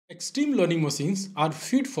Extreme learning machines are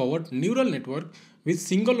feed-forward neural network with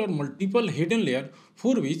single or multiple hidden layers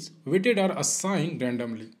for which weighted are assigned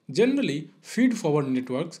randomly. Generally, feed-forward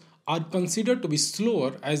networks are considered to be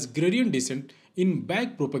slower as gradient descent in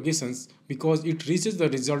back propagations because it reaches the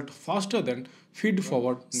result faster than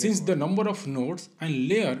feed-forward since the number of nodes and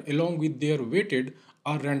layer along with their weighted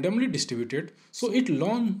are randomly distributed, so it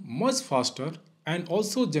learns much faster and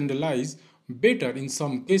also generalize better in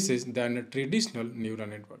some cases than a traditional neural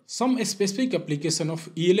network. Some specific application of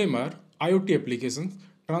ELM are IoT applications,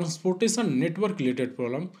 transportation network related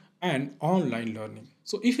problem, and online learning.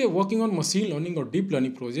 So if you're working on machine learning or deep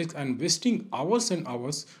learning projects and wasting hours and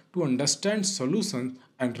hours to understand solutions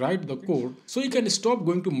and write the code, so you can stop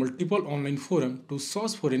going to multiple online forums to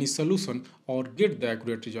search for any solution or get the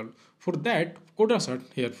accurate result. For that,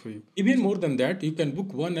 CodersArts here for you. Even more than that, you can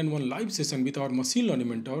book one-on-one live session with our machine learning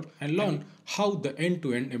mentor and learn how the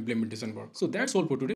end-to-end implementation works. So that's all for today.